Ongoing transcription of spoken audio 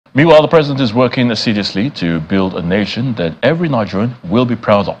Meanwhile, the president is working assiduously to build a nation that every Nigerian will be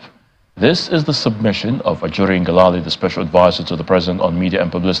proud of. This is the submission of Ajuri Ngilale, the special advisor to the president on media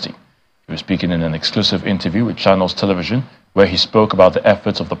and publicity. He was speaking in an exclusive interview with Channels Television, where he spoke about the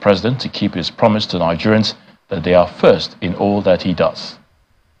efforts of the president to keep his promise to Nigerians that they are first in all that he does.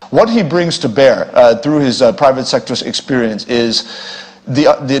 What he brings to bear through his private sector's experience is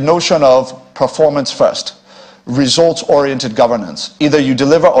the notion of performance first, results-oriented governance. Either you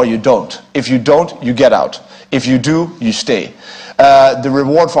deliver or you don't. If you don't, you get out. If you do, you stay. The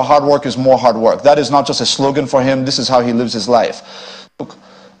reward for hard work is more hard work. That is not just a slogan for him. This is how he lives his life. Look,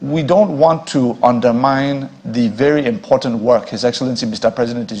 we don't want to undermine the very important work His Excellency Mr.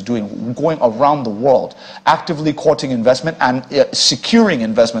 President is doing, going around the world, actively courting investment and securing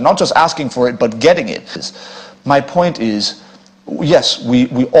investment, not just asking for it, but getting it. My point is, yes,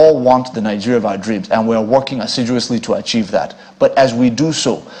 we all want the Nigeria of our dreams, and we are working assiduously to achieve that. But as we do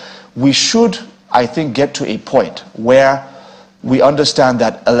so, we should, I think, get to a point where we understand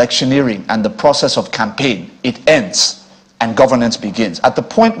that electioneering and the process of campaign, it ends and governance begins. At the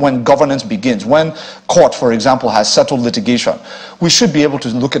point when governance begins, when court, for example, has settled litigation, we should be able to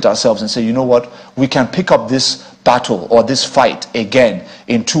look at ourselves and say, you know what, we can pick up this battle or this fight again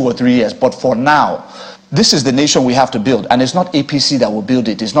in 2 or 3 years. But for now, this is the nation we have to build, and it's not APC that will build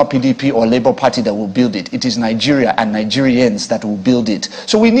it. It's not PDP or Labour Party that will build it. It is Nigeria and Nigerians that will build it.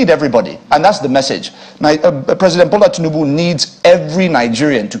 So we need everybody, and that's the message. President Bola Tinubu needs every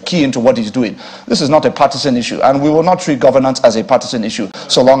Nigerian to key into what he's doing. This is not a partisan issue, and we will not treat governance as a partisan issue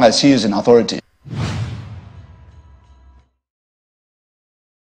so long as he is in authority.